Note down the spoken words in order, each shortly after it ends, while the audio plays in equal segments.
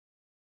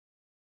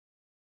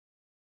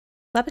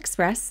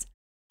ClubExpress,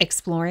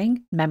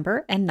 exploring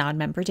member and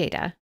non-member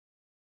data.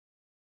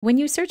 When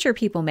you search your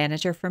People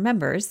Manager for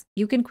members,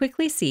 you can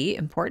quickly see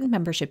important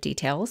membership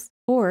details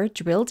or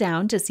drill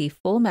down to see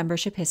full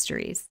membership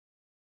histories.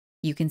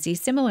 You can see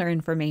similar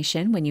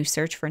information when you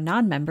search for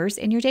non-members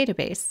in your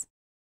database.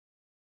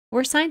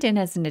 We're signed in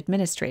as an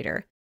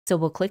administrator, so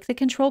we'll click the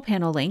Control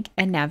Panel link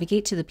and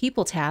navigate to the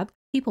People tab,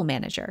 People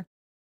Manager.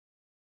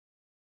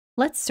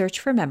 Let's search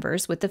for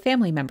members with the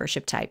family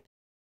membership type.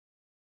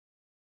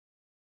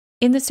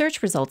 In the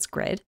search results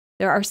grid,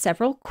 there are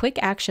several quick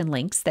action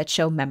links that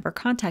show member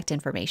contact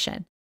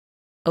information,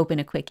 open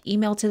a quick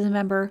email to the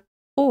member,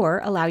 or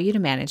allow you to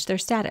manage their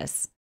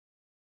status.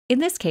 In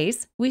this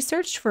case, we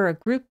searched for a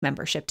group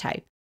membership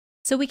type,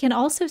 so we can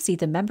also see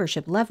the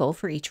membership level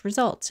for each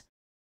result.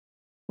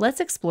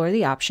 Let's explore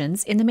the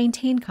options in the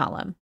Maintain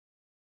column.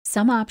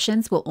 Some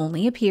options will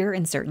only appear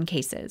in certain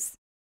cases.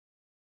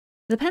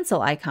 The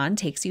pencil icon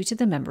takes you to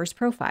the member's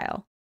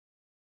profile.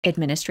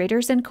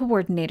 Administrators and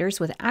coordinators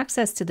with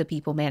access to the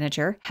People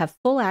Manager have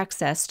full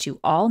access to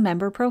all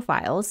member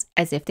profiles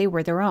as if they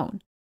were their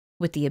own,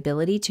 with the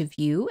ability to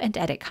view and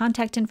edit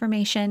contact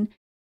information,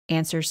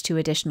 answers to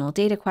additional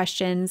data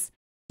questions,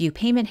 view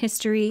payment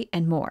history,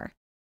 and more.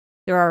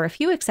 There are a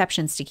few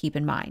exceptions to keep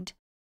in mind.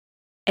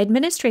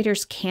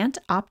 Administrators can't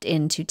opt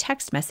in to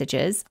text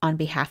messages on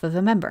behalf of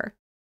a member.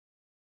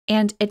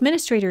 And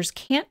administrators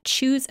can't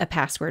choose a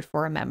password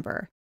for a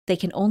member. They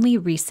can only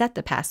reset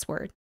the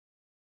password.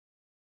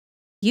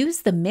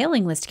 Use the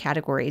Mailing List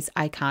Categories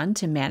icon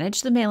to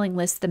manage the mailing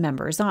list the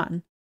member is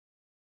on.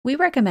 We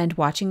recommend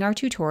watching our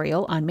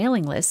tutorial on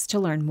mailing lists to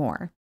learn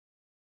more.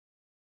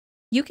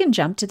 You can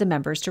jump to the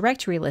member's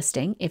directory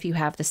listing if you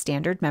have the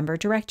standard member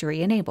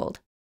directory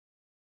enabled.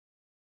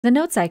 The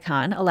Notes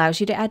icon allows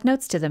you to add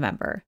notes to the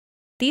member.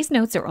 These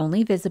notes are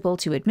only visible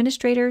to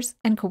administrators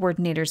and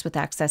coordinators with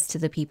access to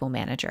the People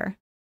Manager.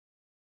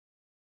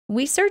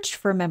 We searched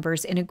for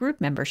members in a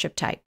group membership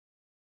type.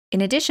 In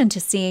addition to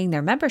seeing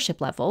their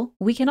membership level,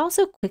 we can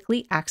also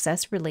quickly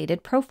access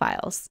related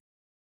profiles.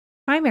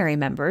 Primary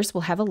members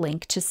will have a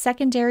link to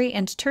secondary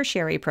and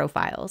tertiary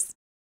profiles,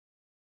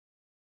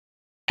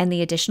 and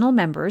the additional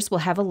members will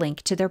have a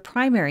link to their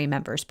primary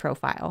member's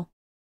profile.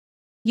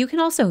 You can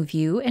also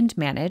view and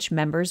manage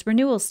members'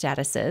 renewal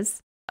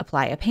statuses,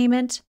 apply a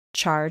payment,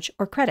 charge,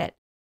 or credit.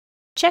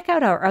 Check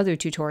out our other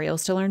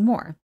tutorials to learn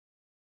more.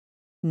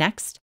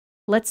 Next,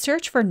 let's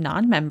search for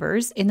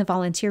non-members in the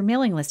volunteer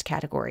mailing list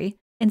category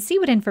and see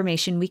what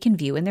information we can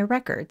view in their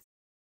records.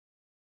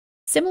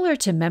 Similar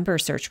to member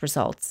search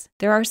results,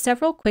 there are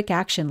several quick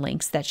action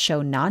links that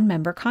show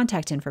non-member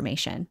contact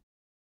information.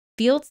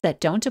 Fields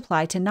that don't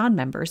apply to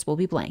non-members will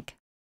be blank.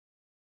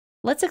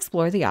 Let's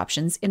explore the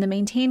options in the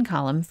Maintain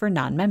column for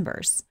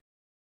non-members.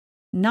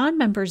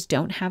 Non-members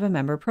don't have a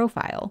member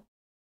profile,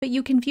 but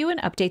you can view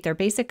and update their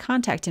basic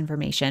contact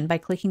information by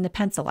clicking the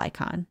pencil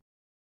icon.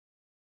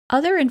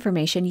 Other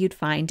information you'd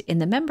find in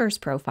the member's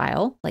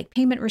profile, like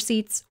payment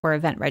receipts or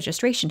event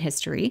registration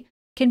history,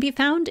 can be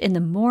found in the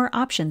More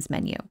Options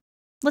menu.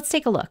 Let's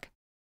take a look.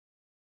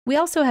 We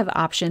also have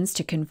options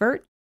to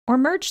convert or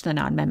merge the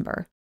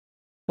non-member.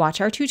 Watch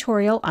our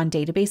tutorial on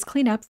database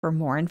cleanup for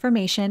more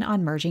information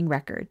on merging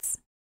records.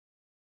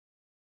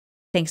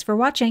 Thanks for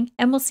watching,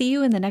 and we'll see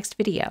you in the next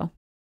video.